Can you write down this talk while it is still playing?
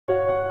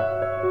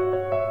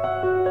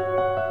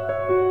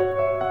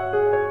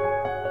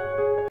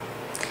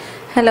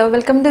Hello,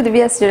 welcome to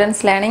Divya Students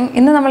Learning.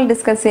 ഇന്ന് നമ്മൾ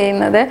discuss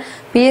ചെയ്യുന്നത്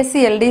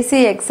PSC LDC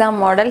exam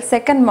model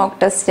second mock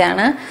test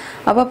ആണ്.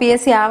 അപ്പോൾ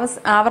PSC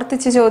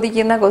ആവർത്തിച്ച്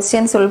ചോദിക്കുന്ന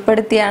ക്വസ്റ്റ്യൻസ്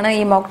ഉൾപ്പെടുത്തിയാണ്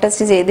ഈ മോക്ക്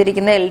ടെസ്റ്റ്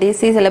ചെയ്തിരിക്കുന്നത്.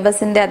 LDC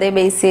സിലബസിന്റെ അതേ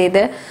ബേസ്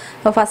ചെയ്ത്.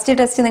 അപ്പോൾ ഫസ്റ്റ്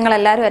ടെസ്റ്റ് നിങ്ങൾ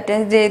എല്ലാവരും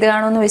അറ്റൻഡ് ചെയ്ത്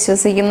കാണുമെന്ന്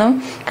വിശ്വസിക്കുന്നു.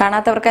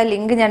 കാണാത്തവർക്ക് ആ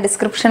ലിങ്ക് ഞാൻ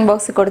ഡിസ്ക്രിപ്ഷൻ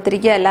ബോക്സിൽ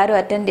കൊടുത്തിരിക്കുക. എല്ലാവരും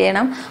അറ്റൻഡ്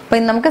ചെയ്യണം. അപ്പോൾ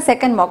ഇന്ന് നമുക്ക്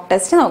സെക്കൻഡ് മോക്ക്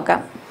ടെസ്റ്റ്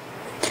നോക്കാം.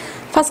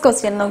 ഫസ്റ്റ്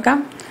ക്വസ്റ്റ്യൻ നോക്കാം.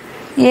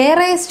 a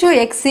raised to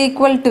x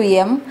equal to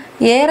m,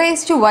 a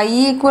raised to y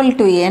equal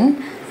to n,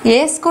 a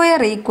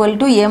square equal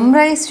to m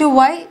raised to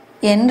y,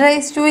 n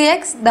raised to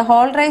x, the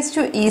whole raised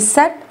to z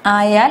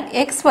ആയാൽ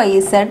x y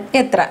z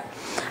എത്ര?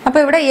 അപ്പോൾ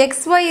ഇവിടെ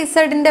x y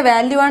z ന്റെ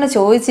value ആണ്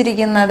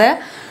ചോദിച്ചിരിക്കുന്നത്.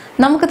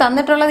 നമുക്ക്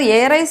തന്നിട്ടുള്ളത് a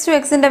raised to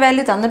x ന്റെ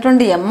വാല്യൂ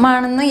തന്നിട്ടുണ്ട് m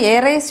ആണെന്ന്, a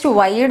raised to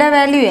y യുടെ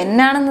വാല്യൂ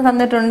n ആണെന്ന്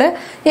തന്നിട്ടുണ്ട്,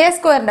 a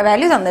സ്ക്വയറിന്റെ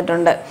വാല്യൂ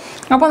തന്നിട്ടുണ്ട്.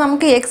 അപ്പോൾ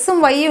നമുക്ക് x ഉം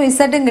y ഉം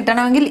z ഉം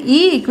കിട്ടണമെങ്കിൽ ഈ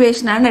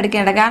ഇക്വേഷൻ ആണ്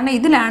എടുക്കേണ്ടത്. കാരണം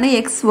ഇതിലാണ്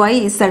x y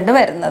z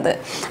വരുന്നത്.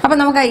 അപ്പോൾ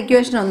നമുക്ക് ആ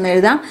ഇക്വേഷൻ ഒന്ന്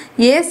എഴുതാം.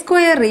 a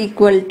സ്ക്വയർ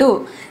ഈക്വൽ ടു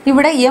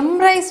ഇവിടെ m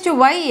raised to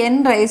y n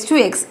raised to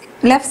x,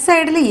 left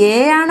സൈഡിൽ എ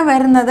ആണ്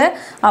വരുന്നത്.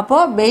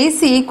 അപ്പോൾ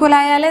ബേസ് ഈക്വൽ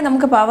ആയാലേ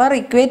നമുക്ക് പവർ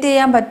ഇക്വേറ്റ്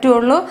ചെയ്യാൻ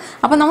പറ്റുള്ളൂ.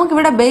 അപ്പോൾ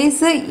നമുക്കിവിടെ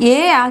ബേസ് എ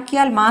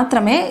ആക്കിയാൽ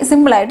മാത്രമേ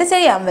സിമ്പിളായിട്ട്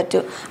ചെയ്യാൻ പറ്റൂ.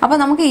 അപ്പോൾ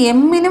നമുക്ക്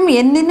എമ്മിനും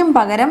എന്നിനും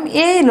പകരം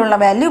എയിലുള്ള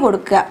വാല്യൂ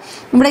കൊടുക്കുക.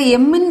 ഇവിടെ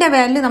എമ്മിൻ്റെ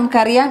വാല്യൂ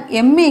നമുക്കറിയാം,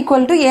 M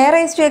equal to A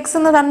raise to X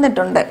എന്ന്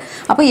തന്നിട്ടുണ്ട്.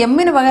 അപ്പോൾ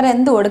എമ്മിന് പകരം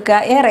എന്ത് കൊടുക്കുക?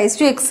 എ റൈസ്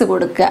ടു എക്സ്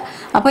കൊടുക്കുക.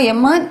 അപ്പോൾ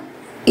M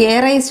A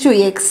raise to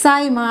X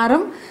ആയി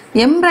മാറും,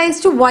 എം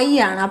റൈസ് ടു വൈ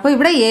ആണ്. അപ്പോൾ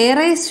ഇവിടെ A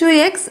raise to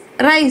X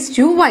raise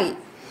to Y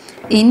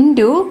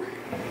into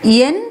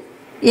N,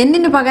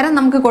 എന്നിന് പകരം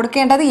നമുക്ക്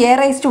കൊടുക്കേണ്ടത് എ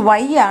റൈസ് ടു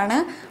വൈ ആണ്.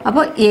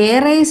 അപ്പോൾ A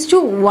raise to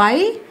why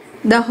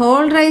the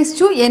whole raise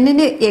to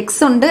എന്നിന്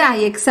എക്സ് ഉണ്ട്, ആ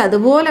എക്സ്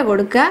അതുപോലെ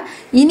കൊടുക്കുക.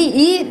 ഇനി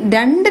ഈ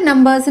രണ്ട്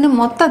നമ്പേഴ്സിന്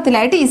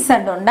മൊത്തത്തിലായിട്ട്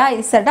ഇസഡ് ഉണ്ട്, ആ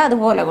ഇസഡ്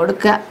അതുപോലെ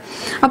കൊടുക്കുക.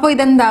 അപ്പോൾ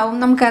ഇതെന്താവും?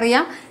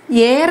 നമുക്കറിയാം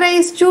A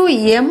raise to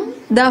M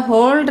the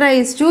whole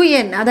raise to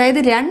N,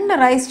 അതായത് രണ്ട്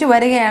റൈസ് ടു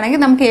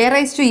വരികയാണെങ്കിൽ നമുക്ക് A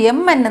raise to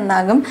M N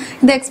എന്നാകും.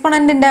 ഇത്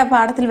എക്സ്പൊണന്റിന്റെ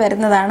പാഠത്തിൽ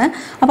വരുന്നതാണ്.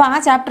 അപ്പോൾ ആ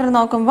ചാപ്റ്റർ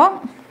നോക്കുമ്പോൾ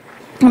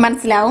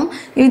മനസ്സിലാവും.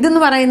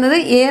 ഇതെന്ന് പറയുന്നത്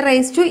A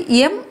raise to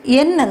M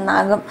N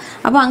എന്നാകും.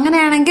 അപ്പോൾ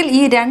അങ്ങനെയാണെങ്കിൽ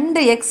ഈ രണ്ട്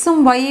എക്സും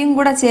വൈയും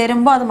കൂടെ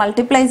ചേരുമ്പോൾ അത്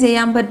മൾട്ടിപ്ലൈ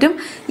ചെയ്യാൻ പറ്റും.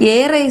 A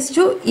raise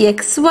to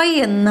X Y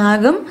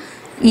എന്നാകും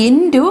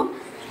ഇൻറ്റു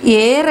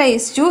എ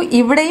റൈസ് ടു,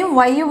 ഇവിടെയും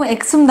വൈയും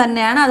എക്സും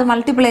തന്നെയാണ്, അത്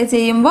മൾട്ടിപ്ലൈ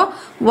ചെയ്യുമ്പോൾ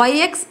വൈ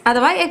എക്സ്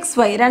അഥവാ എക്സ്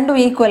വൈ രണ്ടും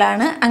ഈക്വൽ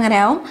ആണ്,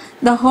 അങ്ങനെയാവും.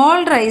 ദ ഹോൾ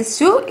റൈസ്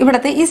ടു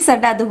ഇവിടുത്തെ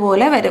ഇസഡ്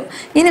അതുപോലെ വരും.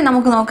 ഇനി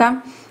നമുക്ക് നോക്കാം.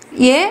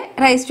 A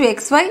raise to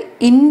X Y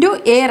into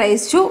A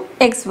raise to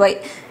X Y.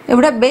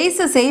 ഇവിടെ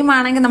ബേസ് സെയിം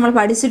ആണെങ്കിൽ നമ്മൾ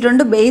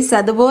പഠിച്ചിട്ടുണ്ട്, ബേസ്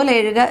അതുപോലെ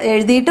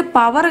എഴുതിയിട്ട്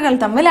പവറുകൾ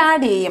തമ്മിൽ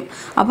ആഡ് ചെയ്യും.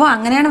 അപ്പോൾ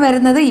അങ്ങനെയാണ്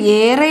വരുന്നത്.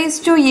 A raise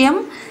to M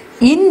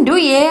into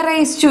A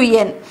raise to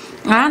N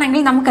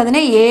ആണെങ്കിൽ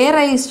നമുക്കതിനെ A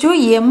raise to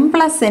M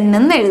plus N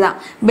എന്ന് എഴുതാം.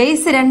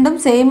 ബേസ് രണ്ടും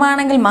സെയിം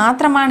ആണെങ്കിൽ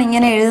മാത്രമാണ്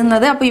ഇങ്ങനെ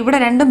എഴുതുന്നത്. അപ്പോൾ ഇവിടെ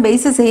രണ്ടും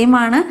ബേസ് സെയിം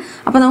ആണ്.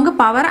 അപ്പോൾ നമുക്ക്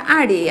പവർ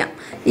ആഡ് ചെയ്യാം.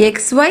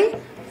 X Y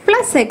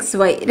plus X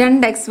Y,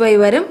 രണ്ട് എക്സ് വൈ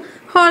വരും,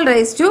 ഹോൾ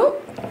റൈസ് ടു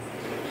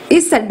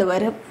ഇസഡ്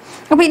വരും.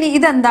 അപ്പോൾ ഇനി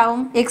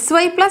ഇതെന്താവും? X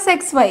Y plus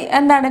X Y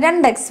എന്താണ്?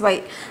 രണ്ട് എക്സ് വൈ.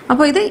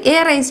 അപ്പോൾ ഇത് എ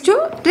റൈസ് ടു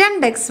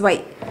രണ്ട് X why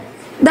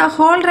the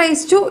whole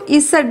raise to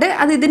Z,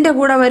 അത് ഇതിൻ്റെ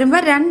കൂടെ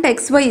വരുമ്പോൾ രണ്ട്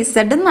എക്സ് വൈ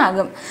ഇസഡ്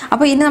എന്നാകും.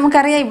 അപ്പോൾ ഇനി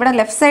നമുക്കറിയാം ഇവിടെ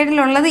ലെഫ്റ്റ്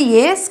സൈഡിലുള്ളത്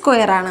എ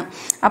സ്ക്വയർ ആണ്.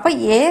 അപ്പോൾ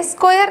A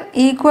square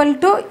equal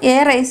to A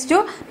raise to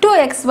to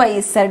X Y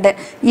Z,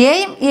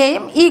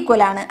 എയും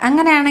ഈക്വൽ ആണ്.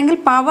 അങ്ങനെയാണെങ്കിൽ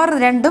പവർ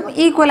രണ്ടും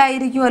ഈക്വൽ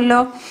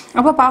ആയിരിക്കുമല്ലോ.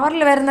 അപ്പോൾ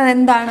പവറിൽ വരുന്നത്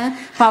എന്താണ്?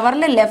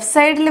 പവറിൽ ലെഫ്റ്റ്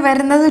സൈഡിൽ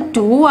വരുന്നത്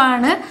 2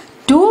 ആണ്,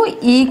 2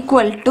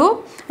 ഈക്വൽ ടു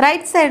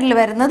റൈറ്റ് സൈഡിൽ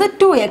വരുന്നത്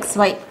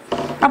 2xy.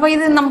 അപ്പോൾ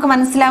ഇത് നമുക്ക്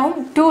മനസ്സിലാവും.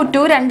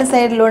 2 രണ്ട്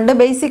സൈഡിലുണ്ട്.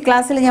 ബേസിക്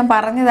ക്ലാസ്സിൽ ഞാൻ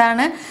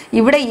പറഞ്ഞതാണ്.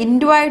 ഇവിടെ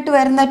ഇൻറ്റു ആയിട്ട്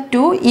വരുന്ന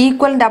 2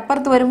 ഈക്വലിൻ്റെ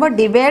അപ്പുറത്ത് വരുമ്പോൾ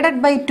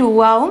ഡിവൈഡഡ് ബൈ 2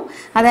 ആവും.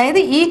 അതായത്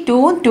ഈ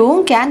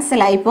 2ഉം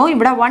ക്യാൻസൽ ആയിപ്പോൾ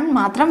ഇവിടെ 1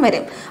 മാത്രം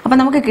വരും. അപ്പോൾ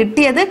നമുക്ക്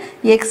കിട്ടിയത്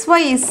എക്സ്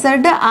വൈ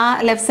ഇസഡ് ആ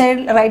ലെഫ്റ്റ്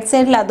സൈഡ് റൈറ്റ്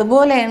സൈഡിൽ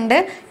അതുപോലെ ഉണ്ട്,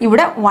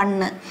 ഇവിടെ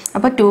 1.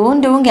 അപ്പോൾ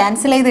 2ഉം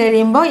ക്യാൻസൽ ചെയ്ത്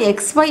കഴിയുമ്പോൾ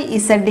X Y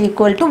Z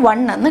equal to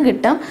 1 എന്ന്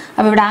കിട്ടും.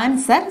 അപ്പോൾ ഇവിടെ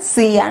ആൻസർ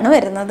സി ആണ്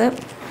വരുന്നത്.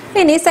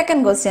 ഇനി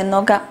സെക്കൻഡ് ക്വസ്റ്റ്യൻ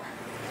നോക്കാം.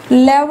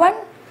 11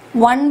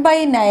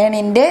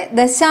 1/9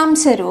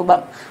 ദശാംശ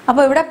രൂപം.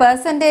 അപ്പോൾ ഇവിടെ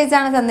പെർസെൻറ്റേജ്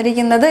ആണ്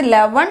തന്നിരിക്കുന്നത്.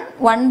 11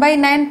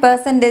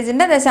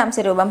 1/9 ദശാംശ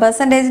രൂപം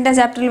പെർസെൻറ്റേജിൻ്റെ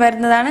ചാപ്റ്ററിൽ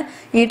വരുന്നതാണ്.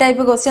 ഈ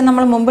ടൈപ്പ് ക്വസ്റ്റ്യൻ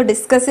നമ്മൾ മുമ്പ്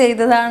ഡിസ്കസ്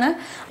ചെയ്തതാണ്.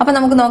 അപ്പോൾ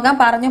നമുക്ക് നോക്കാം.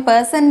 പറഞ്ഞു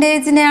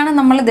പെർസെൻറ്റേജിനെയാണ്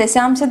നമ്മൾ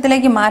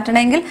ദശാംശത്തിലേക്ക്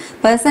മാറ്റണമെങ്കിൽ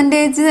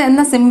പെർസെൻറ്റേജ്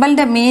എന്ന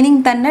സിമ്പിളിൻ്റെ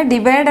മീനിങ് തന്നെ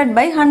ഡിവൈഡഡ്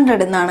ബൈ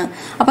 100 എന്നാണ്.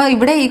 അപ്പോൾ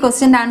ഇവിടെ ഈ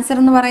ക്വസ്റ്റ്യൻ്റെ ആൻസർ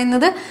എന്ന്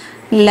പറയുന്നത്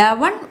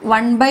 11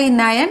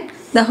 1/9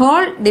 ദ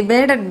ഹോൾ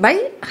ഡിവൈഡഡ് ബൈ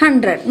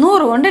 100,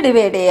 100 കൊണ്ട്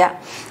ഡിവൈഡ് ചെയ്യുക.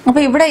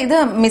 അപ്പോൾ ഇവിടെ ഇത്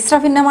മിശ്ര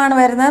ഭിന്നമാണ്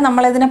വരുന്നത്.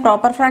 നമ്മളിതിനെ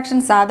പ്രോപ്പർ ഫ്രാക്ഷൻ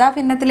സാധാ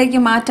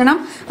ഭിന്നത്തിലേക്ക് മാറ്റണം.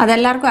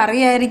 അതെല്ലാവർക്കും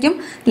അറിയായിരിക്കും.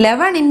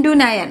 11 ഇൻറ്റു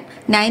 9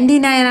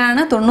 99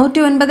 ആണ്.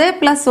 99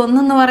 പ്ലസ് 1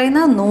 എന്ന്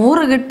പറയുന്നത്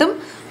 100 കിട്ടും.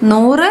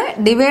 100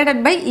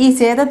 ഡിവൈഡഡ് ബൈ ഈ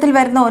ഛേദത്തിൽ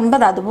വരുന്ന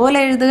 9 അതുപോലെ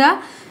എഴുതുക,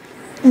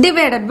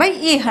 ഡിവൈഡഡ് ബൈ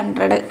ഈ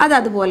 100 അത്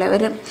അതുപോലെ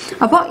വരും.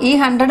 അപ്പോൾ ഈ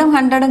 100ഉം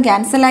 100ഉം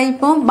ക്യാൻസൽ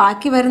ആയിപ്പോൾ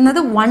ബാക്കി വരുന്നത്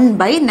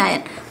 1/9.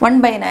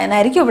 1/9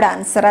 ആയിരിക്കും ഇവിടെ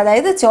ആൻസർ.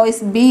 അതായത്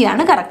ചോയ്സ് ബി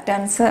ആണ് കറക്റ്റ്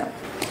ആൻസർ.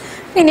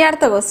 ഇനി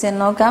അടുത്ത ക്വസ്റ്റ്യൻ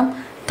നോക്കാം.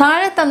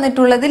 താഴെ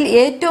തന്നിട്ടുള്ളതിൽ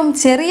ഏറ്റവും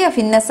ചെറിയ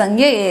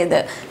ഭിന്നസംഖ്യ ഏത്?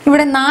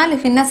 ഇവിടെ 4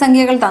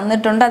 ഭിന്നസംഖ്യകൾ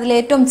തന്നിട്ടുണ്ട്. അതിൽ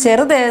ഏറ്റവും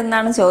ചെറുത്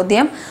ഏതെന്നാണ്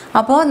ചോദ്യം.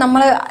 അപ്പോൾ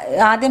നമ്മൾ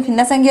ആദ്യം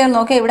ഭിന്നസംഖ്യകൾ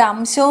നോക്കുക. ഇവിടെ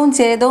അംശവും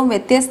ഛേദവും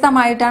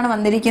വ്യത്യസ്തമായിട്ടാണ്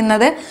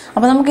വന്നിരിക്കുന്നത്.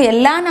 അപ്പോൾ നമുക്ക്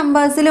എല്ലാ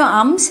നമ്പേഴ്സിലും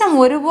അംശം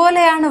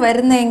ഒരുപോലെയാണ്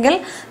വരുന്നതെങ്കിൽ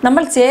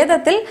നമ്മൾ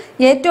ഛേദത്തിൽ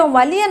ഏറ്റവും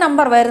വലിയ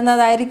നമ്പർ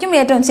വരുന്നതായിരിക്കും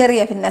ഏറ്റവും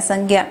ചെറിയ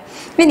ഭിന്നസംഖ്യ.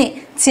 ഇനി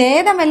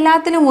ഛേദം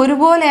എല്ലാത്തിലും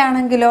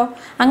ഒരുപോലെയാണെങ്കിലോ?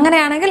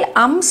 അങ്ങനെയാണെങ്കിൽ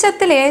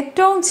അംശത്തിൽ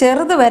ഏറ്റവും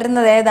ചെറുത്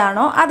വരുന്നത്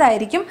ഏതാണോ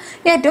അതായിരിക്കും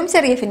ഏറ്റവും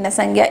ചെറിയ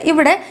ഭിന്നസംഖ്യ.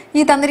 ഇവിടെ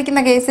ഈ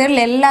തന്നിരിക്കുന്ന കേസുകളിൽ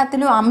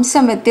എല്ലാത്തിലും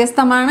അംശം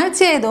വ്യത്യസ്തമാണ്,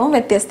 ഛേദവും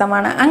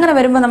വ്യത്യസ്തമാണ്. അങ്ങനെ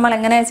വരുമ്പോൾ നമ്മൾ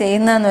എങ്ങനെയാണ്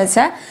ചെയ്യുന്നതെന്ന്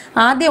വെച്ചാൽ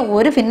ആദ്യം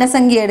ഒരു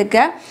ഭിന്നസംഖ്യ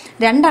എടുക്കുക,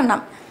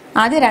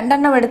 ആദ്യം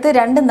രണ്ടെണ്ണം എടുത്ത്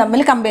രണ്ടും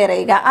തമ്മിൽ കമ്പയർ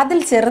ചെയ്യുക. അതിൽ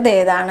ചെറുത്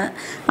ഏതാണ്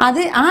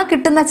ആ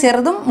കിട്ടുന്ന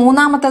ചെറുതും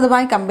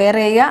മൂന്നാമത്തതുമായി കമ്പയർ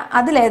ചെയ്യുക.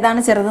 അതിലേതാണ്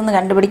ചെറുതെന്ന്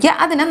കണ്ടുപിടിക്കുക.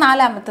 അതിനെ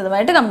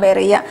നാലാമത്തതുമായിട്ട് കമ്പയർ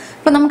ചെയ്യുക.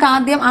 അപ്പം നമുക്ക്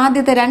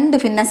ആദ്യത്തെ 2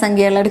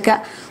 ഭിന്നസംഖ്യകൾ എടുക്കുക.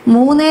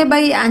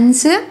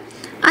 3/5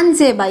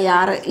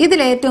 5/6.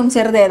 ഇതിലേറ്റവും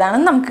ചെറുത്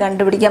ഏതാണെന്ന് നമുക്ക്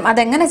കണ്ടുപിടിക്കാം.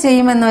 അതെങ്ങനെ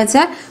ചെയ്യുമെന്ന്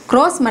വെച്ചാൽ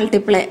ക്രോസ്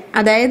മൾട്ടിപ്ലൈ,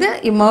 അതായത്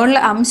ഈ മുകളിൽ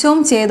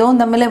അംശവും ഛേദവും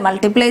തമ്മിൽ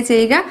മൾട്ടിപ്ലൈ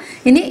ചെയ്യുക.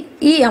 ഇനി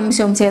ഈ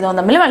അംശവും ഛേദവും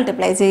തമ്മിൽ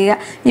മൾട്ടിപ്ലൈ ചെയ്യുക.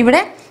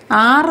 ഇവിടെ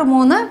 6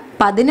 3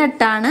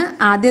 18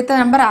 ആദ്യത്തെ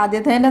നമ്പർ,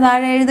 ആദ്യത്തേൻ്റെ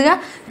താഴെ എഴുതുക.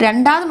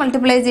 രണ്ടാമത്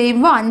മൾട്ടിപ്ലൈ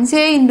ചെയ്യുമ്പോൾ 5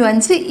 ×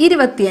 5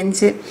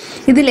 25.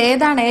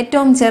 ഇതിലേതാണ്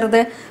ഏറ്റവും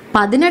ചെറുത്?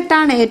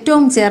 18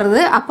 ഏറ്റവും ചെറുത്.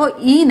 അപ്പോൾ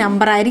ഈ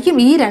നമ്പർ ആയിരിക്കും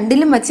ഈ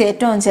രണ്ടിലും വെച്ച്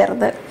ഏറ്റവും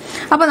ചെറുത്.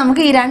 അപ്പോൾ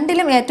നമുക്ക് ഈ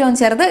രണ്ടിലും ഏറ്റവും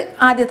ചെറുത്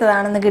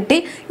ആദ്യത്തേതാണെന്ന് കിട്ടി.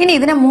 ഇനി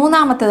ഇതിനെ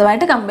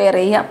മൂന്നാമത്തേതുമായിട്ട് കമ്പയർ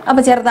ചെയ്യാം.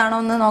 അപ്പോൾ ചെറുതാണോ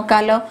എന്ന്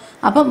നോക്കാമല്ലോ.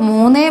 അപ്പോൾ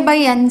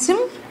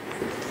 3/5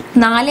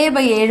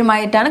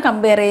 4/7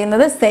 കമ്പയർ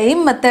ചെയ്യുന്നത്.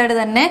 സെയിം മെത്തേഡ്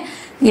തന്നെ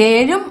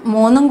 7ഉം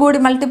 3ഉം കൂടി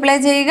മൾട്ടിപ്ലൈ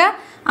ചെയ്യുക,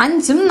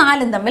 5ഉം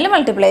 4ഉം തമ്മിൽ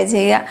മൾട്ടിപ്ലൈ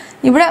ചെയ്യുക.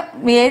 ഇവിടെ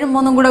 7ഉം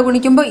 3ഉം കൂടെ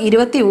ഗുണിക്കുമ്പോൾ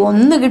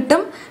 21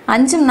 കിട്ടും,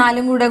 5ഉം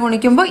 4ഉം കൂടെ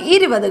ഗുണിക്കുമ്പോൾ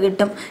 20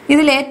 കിട്ടും.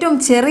 ഇതിൽ ഏറ്റവും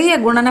ചെറിയ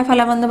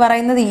ഗുണനഫലം എന്ന്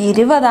പറയുന്നത്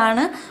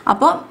 20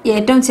 അപ്പോൾ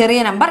ഏറ്റവും ചെറിയ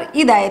നമ്പർ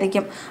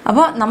ഇതായിരിക്കും.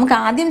 അപ്പോൾ നമുക്ക്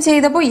ആദ്യം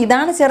ചെയ്തപ്പോൾ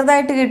ഇതാണ്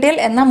ചെറുതായിട്ട് കിട്ടിയാൽ,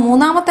 എന്നാൽ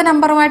മൂന്നാമത്തെ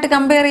നമ്പറുമായിട്ട്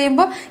കമ്പയർ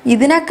ചെയ്യുമ്പോൾ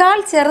ഇതിനേക്കാൾ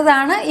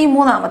ചെറുതാണ് ഈ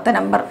മൂന്നാമത്തെ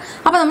നമ്പർ.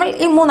 അപ്പോൾ നമ്മൾ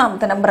ഈ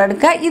മൂന്നാമത്തെ നമ്പർ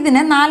എടുക്കുക,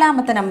 ഇതിനെ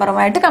നാലാമത്തെ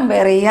നമ്പറുമായിട്ട്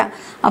കമ്പയർ ചെയ്യുക.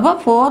 അപ്പോൾ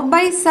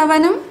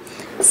 4/7ഉം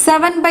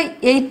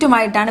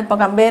 7/8 ഇപ്പോൾ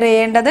കമ്പയർ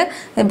ചെയ്യേണ്ടത്.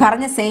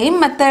 പറഞ്ഞ സെയിം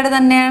മെത്തേഡ്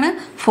തന്നെയാണ്.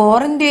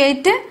 4 ×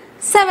 8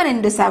 7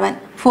 × 7.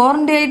 4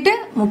 × 8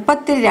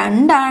 32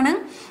 7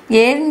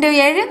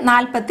 ×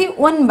 7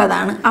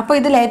 49. അപ്പോൾ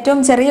ഇതിൽ ഏറ്റവും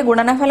ചെറിയ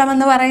ഗുണനഫലം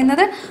എന്ന്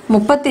പറയുന്നത്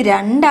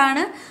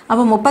 32.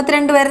 അപ്പോൾ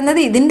 32 വരുന്നത്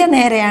ഇതിൻ്റെ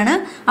നേരെയാണ്.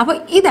 അപ്പോൾ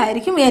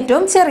ഇതായിരിക്കും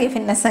ഏറ്റവും ചെറിയ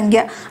ഭിന്നസംഖ്യ.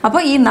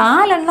 അപ്പോൾ ഈ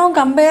 4 എണ്ണവും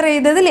കമ്പയർ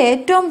ചെയ്തതിൽ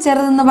ഏറ്റവും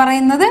ചെറുതെന്ന്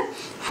പറയുന്നത്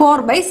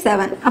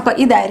 4/7. അപ്പോൾ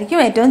ഇതായിരിക്കും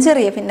ഏറ്റവും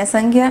ചെറിയ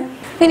ഭിന്നസംഖ്യ.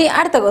 ഇനി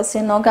അടുത്ത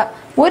ക്വസ്റ്റ്യൻ നോക്കാം.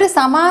 ഒരു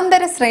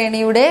സമാന്തര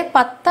ശ്രേണിയുടെ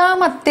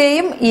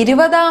 10ാമത്തെയും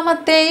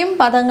 20ാമത്തെയും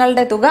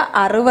പദങ്ങളുടെ തുക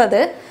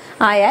 60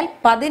 ആയാൽ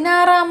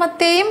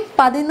 16ാമത്തെയും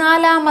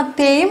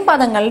 14ാമത്തെയും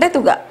പദങ്ങളുടെ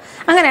തുക.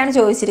 അങ്ങനെയാണ്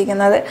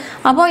ചോദിച്ചിരിക്കുന്നത്.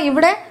 അപ്പോൾ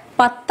ഇവിടെ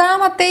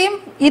 10ാമത്തെയും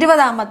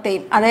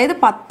 20ാമത്തെയും, അതായത്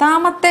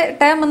 10ാമത്തെ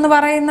ടേം എന്ന്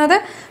പറയുന്നത്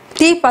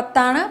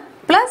T10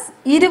 പ്ലസ്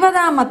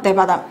 20ാമത്തെ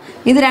പദം,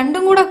 ഇത്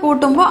രണ്ടും കൂടെ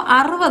കൂട്ടുമ്പോൾ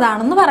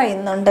 60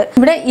 പറയുന്നുണ്ട്.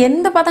 ഇവിടെ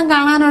എന്ത് പദം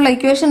കാണാനുള്ള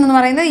ഇക്വേഷൻ എന്ന്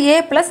പറയുന്നത് a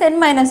 + n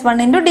 -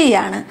 1 × d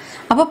ആണ്.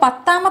 അപ്പോൾ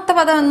 10ാമത്തെ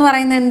പദം എന്ന്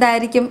പറയുന്നത്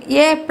എന്തായിരിക്കും?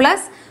 a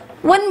 +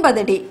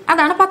 9d.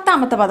 അതാണ്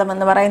 10ാമത്തെ പദം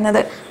എന്ന്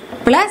പറയുന്നത്.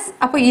 പ്ലസ്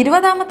അപ്പോൾ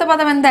 20ാമത്തെ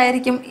പദം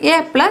എന്തായിരിക്കും? a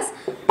 +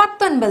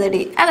 19d.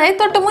 അതായത്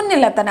തൊട്ട്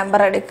മുന്നിലത്തെ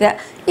നമ്പർ എടുക്കുക.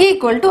 =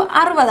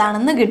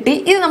 60 കിട്ടി.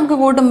 ഇത് നമുക്ക്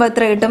കൂട്ടുമ്പോൾ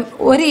എത്ര കിട്ടും?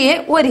 1a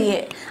 1a.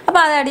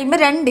 അപ്പോൾ അത് അടിയുമ്പോൾ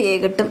 2a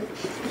കിട്ടും.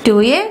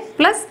 2a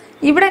പ്ലസ്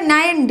ഇവിടെ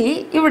 9d,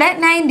 ഇവിടെ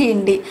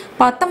 19d.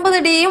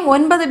 19dയും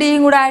 9dയും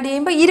കൂടെ ആഡ്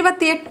ചെയ്യുമ്പോൾ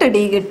 28d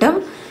കിട്ടും.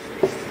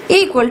 =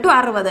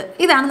 60.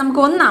 ഇതാണ്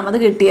നമുക്ക് ഒന്നാമത്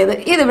കിട്ടിയത്.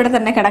 ഇതിവിടെ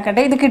തന്നെ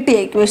കിടക്കട്ടെ. ഇത് കിട്ടിയ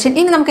ഇക്വേഷൻ.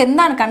 ഇനി നമുക്ക്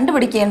എന്താണ്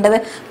കണ്ടുപിടിക്കേണ്ടത്?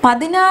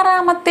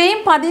 16ാമത്തെയും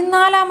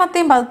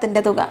 14ാമത്തെയും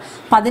പദത്തിന്റെ തുക.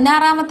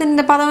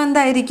 16ാമത്തിന്റെ പദം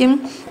എന്തായിരിക്കും?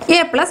 a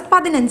 +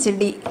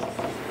 15d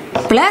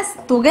പ്ലസ്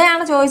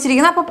തുകയാണ്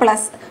ചോദിച്ചിരിക്കുന്നത്. അപ്പോൾ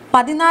പ്ലസ്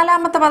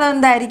 14ാമത്തെ പദം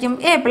എന്തായിരിക്കും?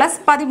 a +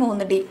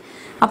 13d.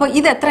 അപ്പോൾ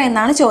ഇത് എത്ര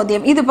എന്നാണ്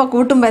ചോദ്യം. ഇതിപ്പോൾ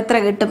കൂട്ടുമ്പോൾ എത്ര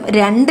കിട്ടും?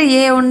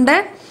 2a ഉണ്ട്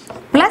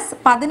പ്ലസ്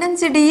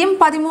 15dയും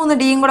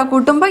 13dയും കൂടെ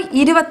കൂട്ടുമ്പോൾ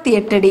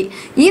 28d.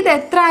 ഇത്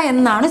എത്ര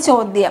എന്നാണ്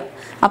ചോദ്യം.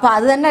 അപ്പോൾ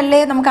അത് തന്നെയല്ലേ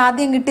നമുക്ക്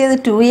ആദ്യം കിട്ടിയത്?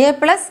 2a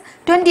 +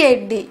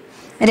 28d.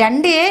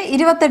 2a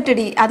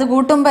 28d. അത്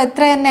കൂട്ടുമ്പോൾ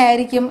എത്ര തന്നെ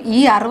ആയിരിക്കും? ഈ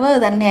 60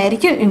 തന്നെ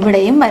ആയിരിക്കും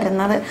ഇവിടെയും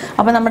വരുന്നത്.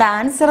 അപ്പോൾ നമ്മുടെ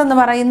ആൻസർ എന്ന്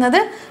പറയുന്നത്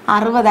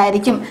 60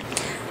 ആയിരിക്കും.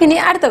 ഇനി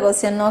അടുത്ത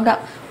ക്വസ്റ്റ്യൻ നോക്കാം.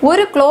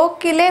 ഒരു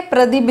ക്ലോക്കിലെ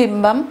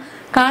പ്രതിബിംബം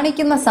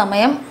കാണിക്കുന്ന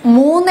സമയം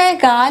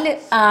 3:15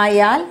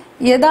 ആയാൽ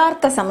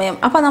യഥാർത്ഥ സമയം.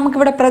 അപ്പൊ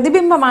നമുക്കിവിടെ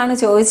പ്രതിബിംബമാണ്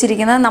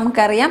ചോദിച്ചിരിക്കുന്നത്.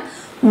 നമുക്കറിയാം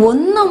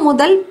 1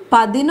 മുതൽ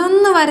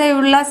 11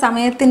 വരെയുള്ള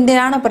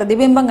സമയത്തിൻ്റെയാണ്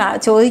പ്രതിബിംബം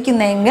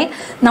ചോദിക്കുന്നതെങ്കിൽ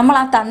നമ്മൾ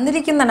ആ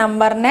തന്നിരിക്കുന്ന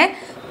നമ്പറിനെ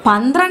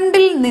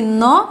 12ൽ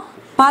നിന്നോ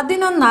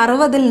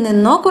 11:60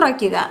 നിന്നോ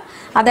കുറയ്ക്കുക.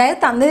 അതായത്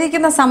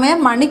തന്നിരിക്കുന്ന സമയം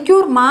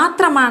മണിക്കൂർ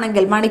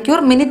മാത്രമാണെങ്കിൽ, മണിക്കൂർ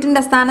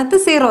മിനിറ്റിന്റെ സ്ഥാനത്ത്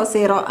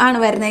 00 ആണ്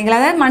വരുന്നതെങ്കിൽ,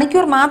 അതായത്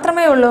മണിക്കൂർ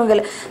മാത്രമേ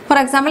ഉള്ളൂവെങ്കിൽ, ഫോർ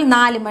എക്സാമ്പിൾ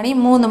 4 മണി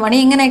 3 മണി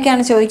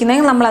ഇങ്ങനെയൊക്കെയാണ്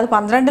ചോദിക്കുന്നതെങ്കിൽ നമ്മൾ അത്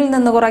 12ൽ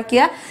നിന്ന്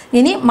കുറയ്ക്കുക.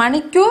 ഇനി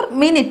മണിക്കൂർ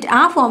മിനിറ്റ്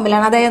ആ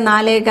ഫോമിലാണ്, അതായത്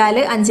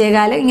 4:15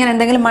 5:15 ഇങ്ങനെ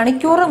എന്തെങ്കിലും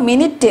മണിക്കൂർ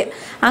മിനിറ്റ്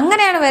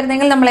അങ്ങനെയാണ്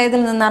വരുന്നതെങ്കിൽ നമ്മൾ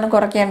ഏതിൽ നിന്നാണ്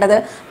കുറയ്ക്കേണ്ടത്?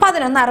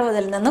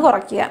 11:60ൽ നിന്ന്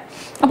കുറയ്ക്കുക.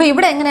 അപ്പൊ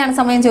ഇവിടെ എങ്ങനെയാണ്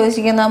സമയം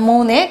ചോദിച്ചിരിക്കുന്നത്?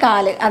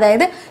 3:15.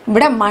 അതായത്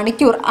ഇവിടെ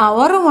മണിക്കൂർ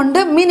അവറുമുണ്ട്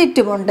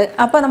മിനിറ്റുമുണ്ട്.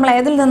 അപ്പൊ നമ്മൾ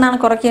ഏതിൽ നിന്നാണ്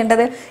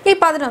കുറയ്ക്കേണ്ടത്? ഈ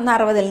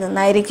 11:60ൽ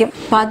നിന്നായിരിക്കും.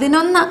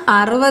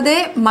 11:60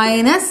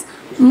 മൈനസ്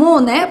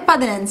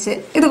 3:15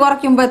 ഇത്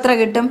കുറയ്ക്കുമ്പോൾ എത്ര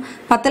കിട്ടും?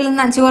 10ൽ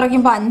നിന്ന് 5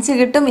 കുറയ്ക്കുമ്പോൾ 5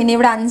 കിട്ടും. ഇനി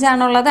ഇവിടെ 5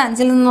 ആണുള്ളത്,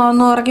 5ൽ നിന്ന്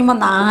 1 കുറയ്ക്കുമ്പോൾ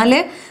 4.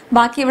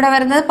 ബാക്കി ഇവിടെ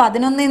വരുന്നത്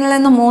 11ൽ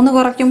നിന്ന് 3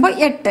 കുറയ്ക്കുമ്പോൾ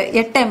 8.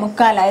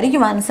 8:45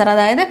 ആയിരിക്കും ആൻസർ.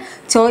 അതായത്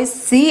ചോയ്സ്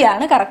സി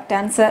ആണ് കറക്റ്റ്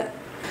ആൻസർ.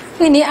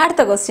 ഇനി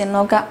അടുത്ത ക്വസ്റ്റ്യൻ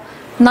നോക്കാം.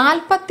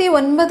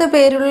 49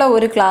 പേരുള്ള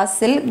ഒരു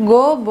ക്ലാസ്സിൽ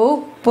ഗോപു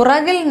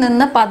പുറകിൽ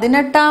നിന്ന്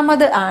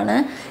 18ാമത് ആണ്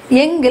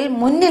എങ്കിൽ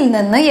മുന്നിൽ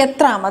നിന്ന്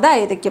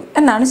എത്രാമതായിരിക്കും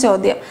എന്നാണ്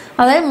ചോദ്യം.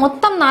 അതായത്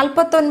മൊത്തം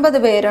 49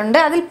 പേരുണ്ട്,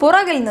 അതിൽ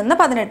പുറകിൽ നിന്ന്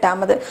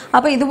 18ാമത്.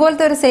 അപ്പൊ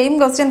ഇതുപോലത്തെ ഒരു സെയിം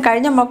ക്വസ്റ്റ്യൻ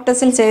കഴിഞ്ഞ മോക്ക്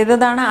ടെസ്റ്റിൽ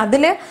ചെയ്തതാണ്.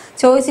 അതിൽ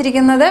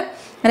ചോദിച്ചിരിക്കുന്നത്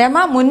രമ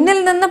മുന്നിൽ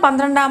നിന്ന്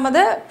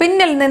 12ാമത്,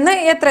 പിന്നിൽ നിന്ന്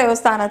എത്രയോ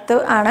സ്ഥാനത്ത്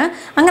ആണ്.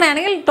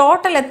 അങ്ങനെയാണെങ്കിൽ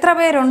ടോട്ടൽ എത്ര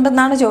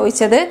പേരുണ്ടെന്നാണ്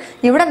ചോദിച്ചത്.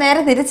 ഇവിടെ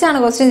നേരെ തിരിച്ചാണ്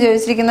ക്വസ്റ്റ്യൻ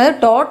ചോദിച്ചിരിക്കുന്നത്.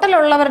 ടോട്ടൽ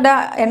ഉള്ളവരുടെ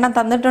എണ്ണം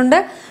തന്നിട്ടുണ്ട്,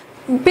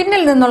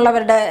 പിന്നിൽ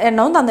നിന്നുള്ളവരുടെ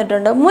എണ്ണവും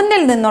തന്നിട്ടുണ്ട്.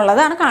 മുന്നിൽ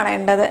നിന്നുള്ളതാണ്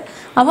കാണേണ്ടത്.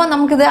 അപ്പോൾ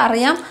നമുക്കിത്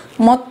അറിയാം.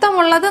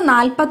 മൊത്തമുള്ളത്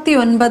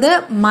 49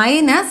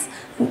 മൈനസ്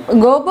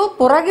ഗോപു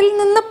പുറകിൽ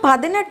നിന്ന്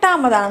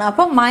 18ാമതാണ്.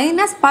 അപ്പോൾ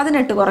മൈനസ്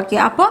 18 കുറയ്ക്കുക.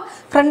 അപ്പോൾ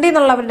ഫ്രണ്ടിൽ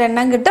നിന്നുള്ളവരുടെ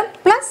എണ്ണം കിട്ടും,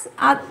 പ്ലസ്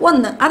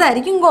 1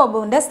 അതായിരിക്കും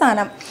ഗോപുവിന്റെ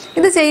സ്ഥാനം.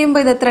 ഇത്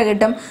ചെയ്യുമ്പോൾ ഇത് എത്ര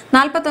കിട്ടും?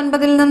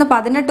 49ൽ നിന്ന്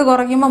 18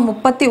 കുറയ്ക്കുമ്പോൾ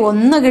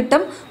 31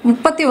 കിട്ടും.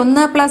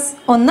 31 പ്ലസ്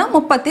 1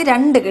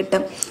 32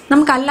 കിട്ടും.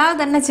 നമുക്കല്ലാതെ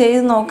തന്നെ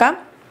ചെയ്ത് നോക്കാം.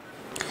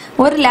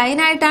 ഒരു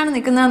ലൈനായിട്ടാണ്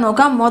നിൽക്കുന്നത്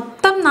നോക്കാം.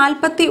 മൊത്തം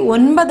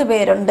 49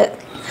 പേരുണ്ട്,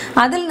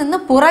 അതിൽ നിന്ന്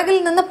പുറകിൽ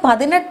നിന്ന്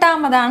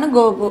 18ാമതാണ്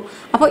ഗോപു.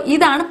 അപ്പോൾ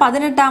ഇതാണ്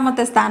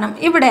 18ാമത്തെ സ്ഥാനം.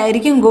 ഇവിടെ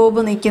ആയിരിക്കും ഗോപു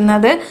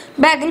നിൽക്കുന്നത്.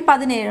 ബാഗിൽ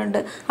 17 ഉണ്ട്.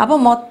 അപ്പോൾ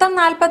മൊത്തം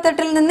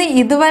 48ൽ നിന്ന്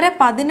ഇതുവരെ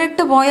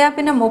 18 പോയാൽ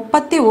പിന്നെ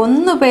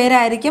 31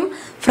 പേരായിരിക്കും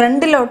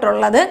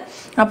ഫ്രണ്ടിലോട്ടുള്ളത്.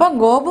 അപ്പോൾ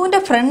ഗോപുവിന്റെ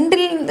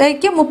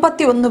ഫ്രണ്ടിലേക്ക്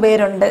 31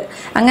 പേരുണ്ട്.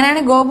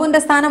 അങ്ങനെയാണ്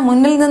ഗോപുവിന്റെ സ്ഥാനം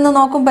മുന്നിൽ നിന്ന്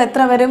നോക്കുമ്പോൾ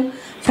എത്ര വരും?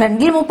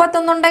 ഫ്രണ്ടിൽ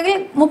 31 ഉണ്ടെങ്കിൽ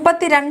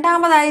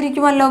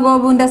 32ാമതായിരിക്കുമല്ലോ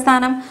ഗോപുവിന്റെ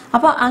സ്ഥാനം.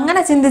 അപ്പൊ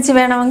അങ്ങനെ ചിന്തിച്ച്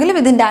വേണമെങ്കിലും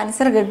ഇതിന്റെ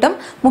ആൻസർ കിട്ടും.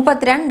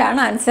 32 ആണ്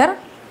ആൻസർ.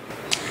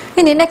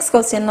 ഇനി നെക്സ്റ്റ്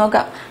ക്വസ്റ്റ്യൻ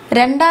നോക്കാം.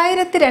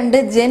 2002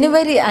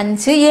 ജനുവരി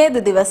 5 ഏത്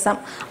ദിവസം?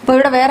 അപ്പോൾ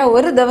ഇവിടെ വേറെ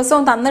ഒരു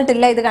ദിവസവും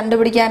തന്നിട്ടില്ല ഇത്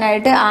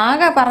കണ്ടുപിടിക്കാനായിട്ട്.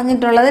 ആകെ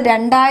പറഞ്ഞിട്ടുള്ളത്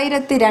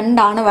 2002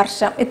 ആണ്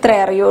വർഷം, ഇത്രേ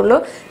അറിയുള്ളൂ.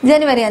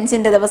 ജനുവരി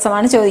 5ന്റെ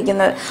ദിവസമാണ്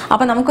ചോദിക്കുന്നത്.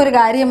 അപ്പൊ നമുക്കൊരു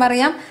കാര്യം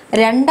അറിയാം,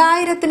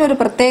 2000-ന്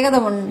പ്രത്യേകത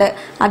ഉണ്ട്.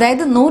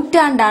 അതായത്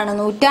നൂറ്റാണ്ടാണ്.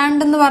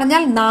 നൂറ്റാണ്ടെന്ന്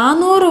പറഞ്ഞാൽ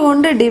 400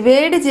 കൊണ്ട്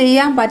ഡിവൈഡ്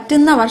ചെയ്യാൻ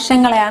പറ്റുന്ന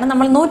വർഷങ്ങളെയാണ്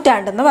നമ്മൾ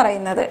നൂറ്റാണ്ടെന്ന്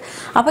പറയുന്നത്.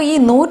 അപ്പൊ ഈ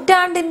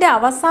നൂറ്റാണ്ടിന്റെ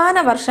അവസാന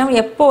വർഷം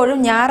എപ്പോഴും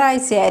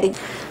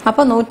ഞായറാഴ്ചയായിരിക്കും.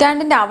 അപ്പൊ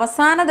നൂറ്റാണ്ടിന്റെ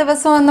അവസാന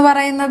ദിവസം എന്ന്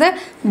പറയുന്നത്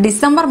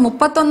ഡിസംബർ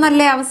 31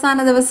 അല്ലേ അവസാന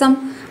ദിവസം?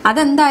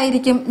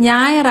 അതെന്തായിരിക്കും?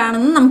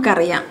 ഞായറാണെന്ന്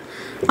നമുക്കറിയാം.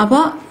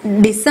 അപ്പോൾ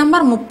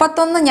ഡിസംബർ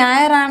 31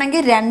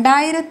 ഞായറാണെങ്കിൽ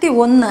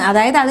 2001,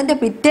 അതായത് അതിന്റെ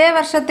പിറ്റേ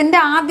വർഷത്തിന്റെ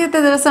ആദ്യത്തെ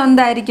ദിവസം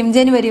എന്തായിരിക്കും?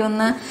 ജനുവരി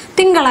 1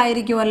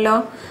 തിങ്കളായിരിക്കുമല്ലോ.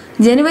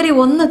 ജനുവരി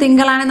 1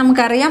 തിങ്കളാണെങ്കിൽ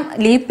നമുക്കറിയാം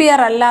ലീപ്പ്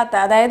ഇയർ അല്ലാത്ത,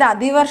 അതായത്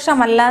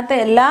അതിവർഷമല്ലാത്ത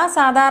എല്ലാ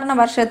സാധാരണ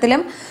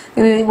വർഷത്തിലും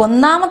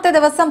 1ാമത്തെ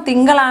ദിവസം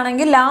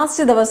തിങ്കളാണെങ്കിൽ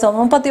ലാസ്റ്റ് ദിവസം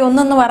 31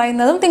 എന്ന്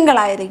പറയുന്നതും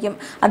തിങ്കളായിരിക്കും.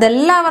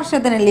 അതെല്ലാ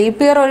വർഷത്തിനും,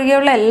 ലീപ്പ് ഇയർ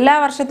ഒഴികെയുള്ള എല്ലാ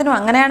വർഷത്തിനും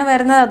അങ്ങനെയാണ്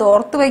വരുന്നത്. അത്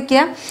ഓർത്ത് വയ്ക്കുക.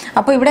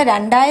 അപ്പോൾ ഇവിടെ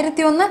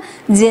 2001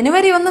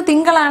 ജനുവരി 1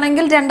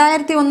 തിങ്കളാണെങ്കിൽ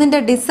 2001ന്റെ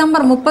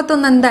ഡിസംബർ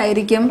 31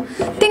 എന്തായിരിക്കും?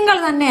 തിങ്കൾ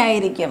തന്നെ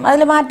ആയിരിക്കും.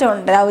 അതിൽ മാറ്റം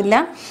ഉണ്ടാവില്ല.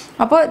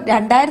 അപ്പോൾ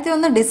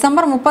 2001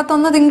 ഡിസംബർ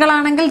 31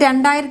 തിങ്കളാണെങ്കിൽ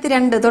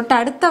 2002 തൊട്ട്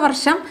അടുത്ത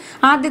വർഷം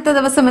ആദ്യത്തെ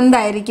ദിവസം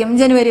എന്തായിരിക്കും?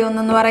 ജനുവരി 1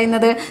 എന്ന്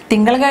പറയുന്നത്.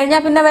 തിങ്കൾ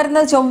കഴിഞ്ഞാൽ പിന്നെ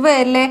വരുന്നത്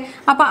ചൊവ്വയല്ലേ?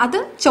 അപ്പൊ അത്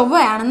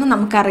ചൊവ്വയാണെന്ന്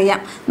നമുക്കറിയാം.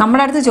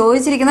 നമ്മുടെ അടുത്ത്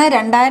ചോദിച്ചിരിക്കുന്നത്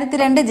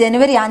 2002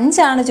 ജനുവരി 5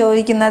 ആണ്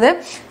ചോദിക്കുന്നത്.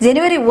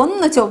 ജനുവരി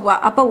 1 ചൊവ്വ.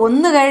 അപ്പൊ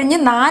 1 കഴിഞ്ഞ്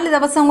 4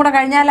 ദിവസം കൂടെ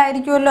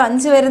കഴിഞ്ഞാലായിരിക്കുമല്ലോ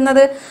 5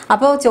 വരുന്നത്.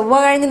 അപ്പോൾ ചൊവ്വ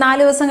കഴിഞ്ഞ് 4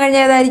 ദിവസം കഴിഞ്ഞ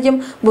ഏതായിരിക്കും?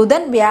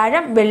 ബുധൻ,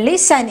 വ്യാഴം, വെള്ളി,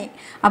 ശനി.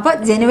 അപ്പൊ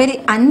ജനുവരി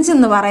 5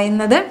 എന്ന്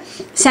പറയുന്നത്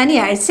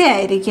ശനിയാഴ്ച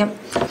ആയിരിക്കും.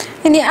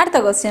 ഇനി അടുത്ത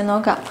ക്വസ്റ്റ്യൻ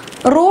നോക്കാം.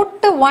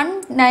 റൂട്ട്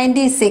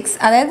 196,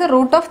 അതായത്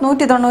റൂട്ട് ഓഫ്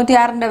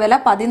 196ന്റെ വില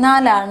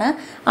 14 ആണ്.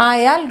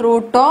 ആയാൽ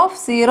റൂട്ട് ഓഫ്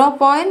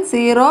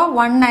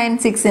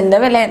 0.0196ന്റെ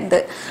വില എന്ത്?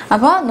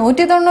 അപ്പോൾ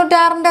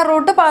 196ന്റെ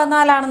റൂട്ട്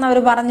 14 ആണെന്ന് അവർ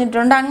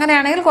പറഞ്ഞിട്ടുണ്ട്.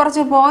 അങ്ങനെയാണെങ്കിൽ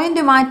കുറച്ച്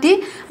പോയിന്റ് മാറ്റി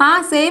ആ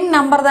സെയിം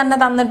നമ്പർ തന്നെ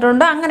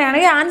തന്നിട്ടുണ്ട്.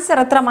 അങ്ങനെയാണെങ്കിൽ ആൻസർ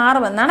എത്ര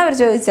മാറുമെന്നാണ് അവർ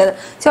ചോദിച്ചത്.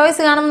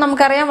 ചോയ്സ് കാണുമ്പോൾ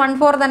നമുക്കറിയാം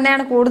 14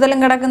 തന്നെയാണ് കൂടുതലും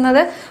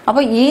കിടക്കുന്നത്.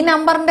 അപ്പോൾ ഈ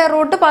നമ്പറിന്റെ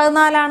റൂട്ട്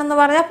 14 ആണെന്ന്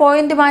പറഞ്ഞാൽ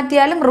പോയിന്റ്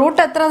മാറ്റിയാലും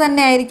റൂട്ട് എത്ര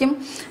തന്നെ ആയിരിക്കും?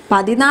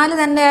 14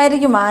 തന്നെ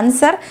ആയിരിക്കും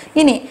ആൻസർ.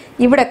 ഇനി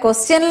ഇവിടെ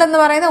ക്വസ്റ്റ്യനിൽ എന്ന്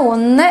പറയുന്നത്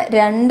 1,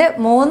 2,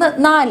 3,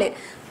 4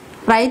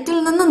 റൈറ്റിൽ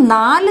നിന്ന്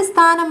 4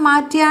 സ്ഥാനം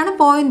മാറ്റിയാണ്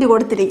പോയിന്റ്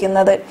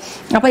കൊടുത്തിരിക്കുന്നത്.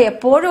 അപ്പൊ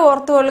എപ്പോഴും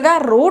ഓർത്തുകൊള്ളുക,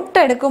 റൂട്ട്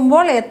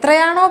എടുക്കുമ്പോൾ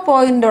എത്രയാണോ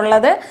പോയിന്റ്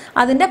ഉള്ളത്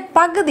അതിന്റെ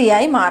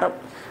പകുതിയായി മാറും.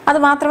 അത്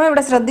മാത്രമേ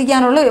ഇവിടെ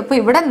ശ്രദ്ധിക്കാനുള്ളൂ. ഇപ്പോൾ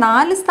ഇവിടെ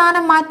 4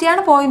 സ്ഥാനം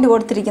മാറ്റിയാണ് പോയിന്റ്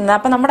കൊടുത്തിരിക്കുന്നത്.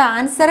 അപ്പോൾ നമ്മുടെ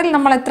ആൻസറിൽ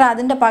നമ്മൾ എത്ര,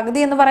 അതിൻ്റെ പകുതി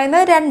എന്ന്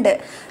പറയുന്നത്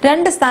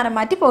 2 സ്ഥാനം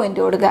മാറ്റി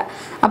പോയിന്റ് കൊടുക്കുക.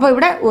 അപ്പോൾ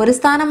ഇവിടെ ഒരു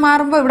സ്ഥാനം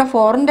മാറുമ്പോൾ ഇവിടെ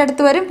 4ൻ്റെ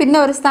അടുത്ത് വരും, പിന്നെ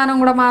ഒരു സ്ഥാനം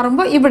കൂടെ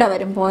മാറുമ്പോൾ ഇവിടെ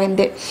വരും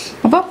പോയിന്റ്.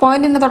 അപ്പോൾ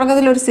പോയിന്റിൻ്റെ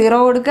തുടക്കത്തിൽ ഒരു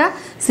 0 കൊടുക്കുക.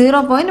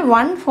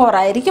 0.14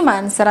 ആയിരിക്കും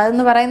ആൻസർ.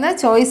 അതെന്ന് പറയുന്നത്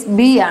ചോയ്സ്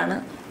ബി ആണ്.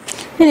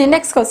 ഇനി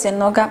നെക്സ്റ്റ് ക്വസ്റ്റ്യൻ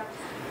നോക്കാം.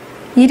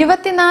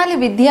 24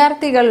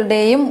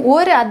 വിദ്യാർത്ഥികളുടെയും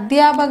ഒരു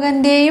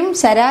അധ്യാപകന്റെയും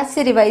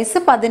ശരാശരി വയസ്സ്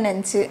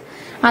 15.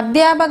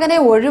 അധ്യാപകനെ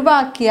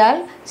ഒഴിവാക്കിയാൽ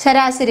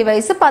ശരാശരി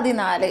വയസ്സ്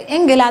 14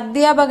 എങ്കിൽ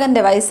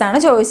അധ്യാപകന്റെ വയസ്സാണ്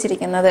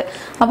ചോദിച്ചിരിക്കുന്നത്.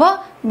 അപ്പോൾ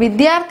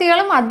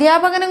വിദ്യാർത്ഥികളും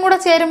അധ്യാപകനും കൂടെ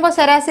ചേരുമ്പോൾ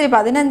ശരാശരി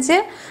 15,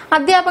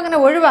 അധ്യാപകനെ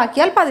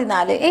ഒഴിവാക്കിയാൽ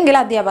 14 എങ്കിൽ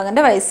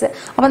അധ്യാപകന്റെ വയസ്സ്.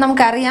 അപ്പോൾ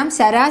നമുക്കറിയാം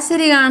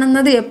ശരാശരി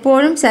കാണുന്നത്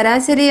എപ്പോഴും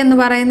ശരാശരി എന്ന്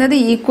പറയുന്നത്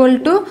ഈക്വൽ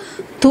ടു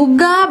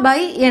തുക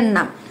ബൈ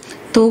എണ്ണം.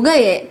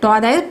 തുകയെ,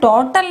 അതായത്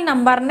ടോട്ടൽ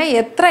നമ്പറിനെ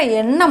എത്ര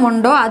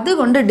എണ്ണമുണ്ടോ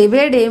അതുകൊണ്ട്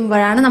ഡിവൈഡ്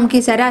ചെയ്യുമ്പോഴാണ് നമുക്ക്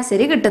ഈ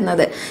ശരാശരി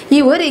കിട്ടുന്നത്. ഈ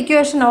ഒരു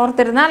ഇക്വേഷൻ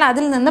ഓർത്തിരുന്നാൽ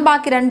അതിൽ നിന്ന്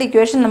ബാക്കി 2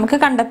 ഇക്വേഷൻ നമുക്ക്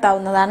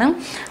കണ്ടെത്താവുന്നതാണ്.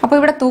 അപ്പോൾ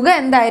ഇവിടെ തുക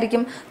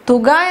എന്തായിരിക്കും?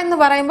 തുക എന്ന്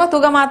പറയുമ്പോൾ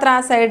തുക മാത്രം ആ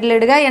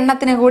സൈഡിലിടുക,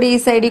 എണ്ണത്തിനെ കൂടി ഈ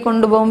സൈഡിൽ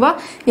കൊണ്ടുപോകുമ്പോൾ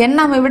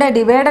എണ്ണം ഇവിടെ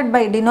ഡിവൈഡഡ്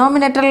ബൈ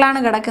ഡിനോമിനേറ്ററിലാണ്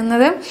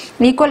കിടക്കുന്നത്.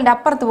 ഈക്വലിൻ്റെ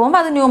അപ്പുറത്ത്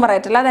പോകുമ്പോൾ അത്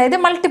ന്യൂമറേറ്ററിൽ, അതായത്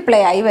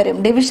മൾട്ടിപ്ലൈ ആയി വരും.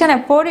 ഡിവിഷൻ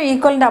എപ്പോഴും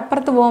ഈക്വലിൻ്റെ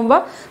അപ്പുറത്ത്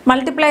പോകുമ്പോൾ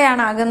മൾട്ടിപ്ലൈ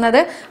ആണ്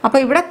ആകുന്നത്. അപ്പോൾ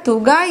ഇവിടെ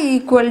തുക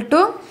ഈക്വൽ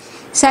ടു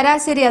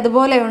ശരാശരി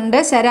അതുപോലെ ഉണ്ട്,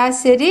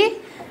 ശരാശരി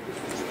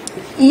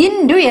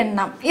ഇൻറ്റു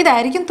എണ്ണം.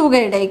 ഇതായിരിക്കും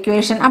തുകയുടെ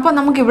ഇക്വേഷൻ. അപ്പോൾ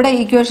നമുക്ക് ഇവിടെ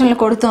ഇക്വേഷനിൽ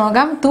കൊടുത്തു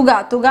നോക്കാം.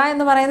 തുക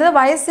എന്ന് പറയുന്നത്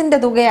വയസ്സിന്റെ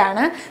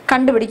തുകയാണ്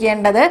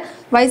കണ്ടുപിടിക്കേണ്ടത്.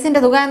 വയസ്സിന്റെ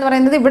തുക എന്ന്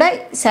പറയുന്നത് ഇവിടെ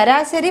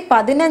ശരാശരി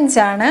 15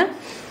 ആണ്.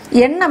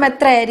 എണ്ണം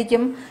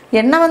എത്രയായിരിക്കും?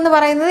 എണ്ണം എന്ന്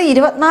പറയുന്നത്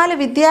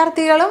 24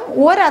 വിദ്യാർത്ഥികളും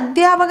ഒരു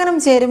അധ്യാപകനും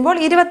ചേരുമ്പോൾ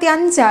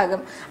 25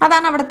 ആകും.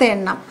 അതാണ് അവിടുത്തെ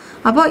എണ്ണം.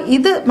 അപ്പോൾ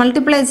ഇത്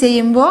മൾട്ടിപ്ലൈ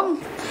ചെയ്യുമ്പോൾ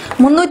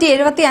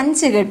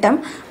 375 കിട്ടും.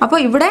 അപ്പോൾ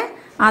ഇവിടെ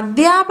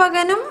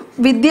അധ്യാപകനും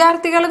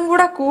വിദ്യാർത്ഥികളും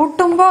കൂടെ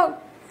കൂട്ടുമ്പോൾ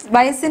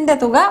വയസ്സിന്റെ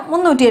തുക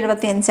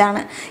 375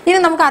 ആണ്. ഇനി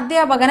നമുക്ക്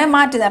അധ്യാപകനെ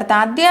മാറ്റി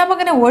നിർത്താം.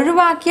 അധ്യാപകനെ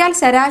ഒഴിവാക്കിയാൽ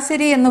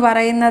ശരാശരി എന്ന്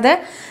പറയുന്നത്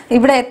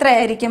ഇവിടെ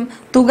എത്രയായിരിക്കും?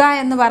 തുക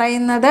എന്ന്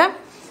പറയുന്നത്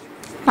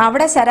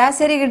അവിടെ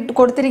ശരാശരി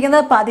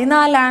കൊടുത്തിരിക്കുന്നത്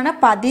 14 ആണ്.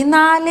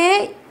 14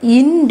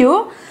 ഇൻറ്റു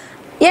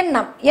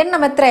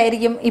എണ്ണം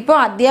എത്രയായിരിക്കും? ഇപ്പോൾ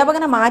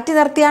അധ്യാപകനെ മാറ്റി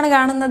നിർത്തിയാണ്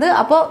കാണുന്നത്,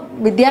 അപ്പോൾ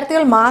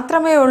വിദ്യാർത്ഥികൾ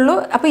മാത്രമേ ഉള്ളൂ.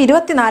 അപ്പോൾ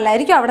 24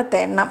 ആയിരിക്കും അവിടുത്തെ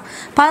എണ്ണം.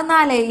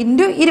 14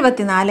 ഇൻറ്റു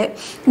 24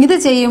 ഇത്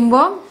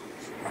ചെയ്യുമ്പോൾ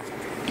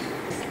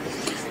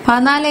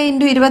 14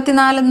 ഇൻറ്റു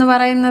 24 എന്ന്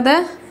പറയുന്നത്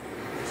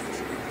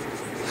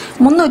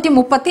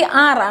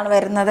 336 ആണ്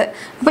വരുന്നത്.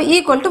 അപ്പോൾ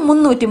ഈക്വൽ ടു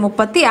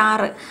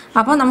 336.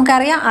 അപ്പോൾ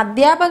നമുക്കറിയാം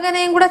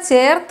അധ്യാപകനെയും കൂടെ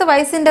ചേർത്ത്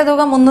വയസ്സിന്റെ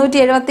തുക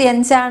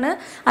 375 ആണ്.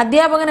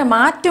 അധ്യാപകനെ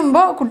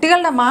മാറ്റുമ്പോൾ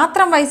കുട്ടികളുടെ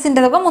മാത്രം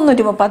വയസ്സിന്റെ തുക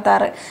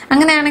 336.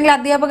 അങ്ങനെയാണെങ്കിൽ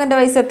അധ്യാപകന്റെ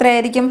വയസ്സ്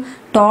എത്രയായിരിക്കും?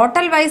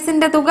 ടോട്ടൽ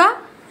വയസ്സിന്റെ തുക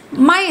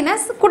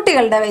മൈനസ്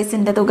കുട്ടികളുടെ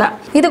വയസ്സിന്റെ തുക.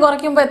 ഇത്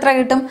കുറയ്ക്കുമ്പോൾ എത്ര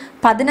കിട്ടും?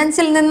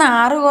 15ൽ നിന്ന്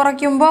 6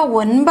 കുറയ്ക്കുമ്പോൾ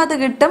 9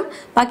 കിട്ടും.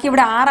 ബാക്കി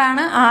ഇവിടെ 6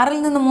 ആണ്. 6ൽ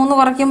നിന്ന് 3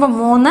 കുറയ്ക്കുമ്പോൾ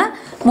 3,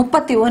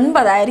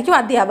 39 ആയിരിക്കും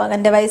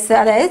അധ്യാപകന്റെ വയസ്സ്.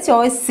 അതായത്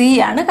ചോയ്സ് സി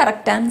ആണ്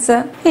കറക്റ്റ് ആൻസർ.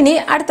 ഇനി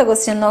അടുത്ത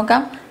ക്വസ്റ്റ്യൻ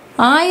നോക്കാം.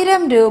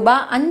 1000 രൂപ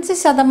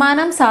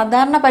 5%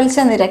 സാധാരണ പലിശ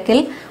നിരക്കിൽ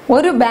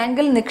ഒരു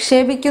ബാങ്കിൽ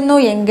നിക്ഷേപിക്കുന്നു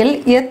എങ്കിൽ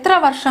എത്ര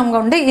വർഷം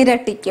കൊണ്ട്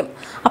ഇരട്ടിക്കും?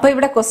 അപ്പോൾ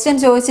ഇവിടെ ക്വസ്റ്റ്യൻ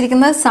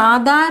ചോദിച്ചിരിക്കുന്നത്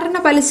സാധാരണ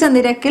പലിശ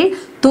നിരക്കിൽ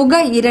തുക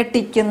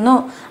ഇരട്ടിക്കുന്നു.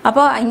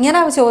 അപ്പോൾ ഇങ്ങനെ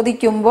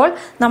ചോദിക്കുമ്പോൾ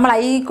നമ്മൾ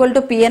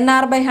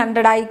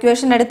I=PNR/100 ആ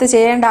ഇക്വേഷൻ എടുത്ത്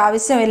ചെയ്യേണ്ട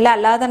ആവശ്യമില്ല.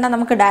 അല്ലാതെ തന്നെ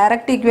നമുക്ക്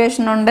ഡയറക്റ്റ്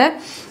ഇക്വേഷൻ ഉണ്ട്.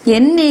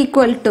 N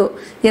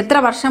 = എത്ര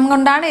വർഷം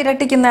കൊണ്ടാണ്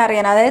ഇരട്ടിക്കുന്നത്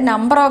അറിയാൻ, അതായത്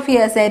number of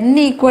years. N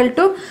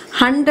 =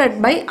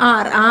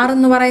 100/R. R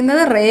എന്ന്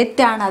പറയുന്നത്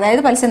റേറ്റ് ആണ്,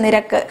 അതായത് പലിശ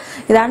നിരക്ക്.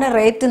 ഇതാണ്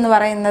റേറ്റ് എന്ന്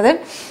പറയുന്നത്.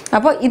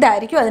 അപ്പോൾ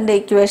ഇതായിരിക്കും അതിൻ്റെ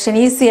ഇക്വേഷൻ.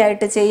 ഈസി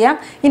ആയിട്ട് ചെയ്യാം.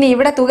 ഇനി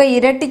ഇവിടെ തുക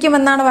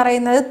ഇരട്ടിക്കുമെന്നാണ്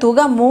പറയുന്നത്. തുക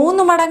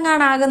 3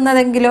 മടങ്ങാണ്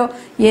ആകുന്നതെങ്കിലോ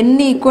N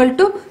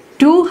 =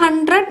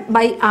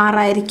 200/R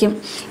ആയിരിക്കും.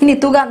 ഇനി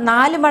തുക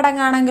 4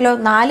 മടങ്ങാണെങ്കിലോ,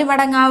 4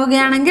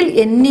 മടങ്ങാവുകയാണെങ്കിൽ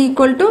N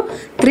 =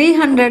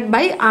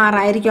 300/R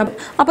ആയിരിക്കും.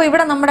 അപ്പോൾ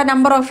ഇവിടെ നമ്മുടെ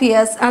നമ്പർ ഓഫ്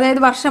ഇയേഴ്സ്,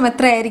 അതായത് വർഷം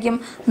എത്രയായിരിക്കും?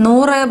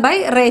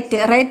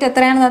 100/റേറ്റ്. റേറ്റ്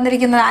എത്രയാണ്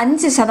തന്നിരിക്കുന്നത്?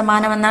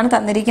 5% എന്നാണ്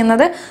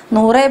തന്നിരിക്കുന്നത്.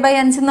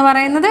 100/5 എന്ന്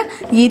പറയുന്നത്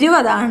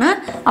 20 ആണ്.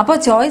 അപ്പോൾ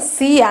ചോയ്സ്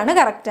സി ആണ്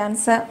കറക്റ്റ്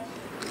ആൻസർ.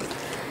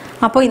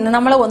 അപ്പോൾ ഇന്ന്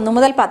നമ്മൾ 1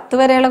 മുതൽ 10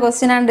 വരെയുള്ള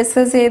ക്വസ്റ്റ്യൻ ആണ്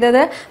ഡിസ്കസ്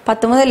ചെയ്തത്.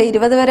 10 മുതൽ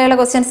 20 വരെയുള്ള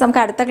ക്വസ്റ്റ്യൻസ്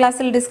നമുക്ക് അടുത്ത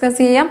ക്ലാസ്സിൽ ഡിസ്കസ്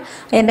ചെയ്യാം.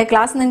 എൻ്റെ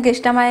ക്ലാസ് നിങ്ങൾക്ക്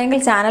ഇഷ്ടമായെങ്കിൽ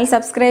ചാനൽ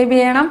സബ്സ്ക്രൈബ്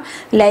ചെയ്യണം,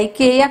 ലൈക്ക്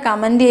ചെയ്യുക,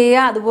 കമൻറ്റ്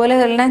ചെയ്യുക. അതുപോലെ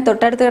തന്നെ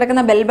തൊട്ടടുത്ത്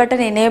കിടക്കുന്ന ബെൽ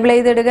ബട്ടൺ എനേബിൾ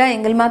ചെയ്തിടുക.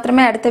 എങ്കിൽ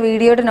മാത്രമേ അടുത്ത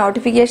വീഡിയോയുടെ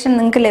നോട്ടിഫിക്കേഷൻ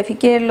നിങ്ങൾക്ക്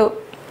ലഭിക്കുകയുള്ളൂ.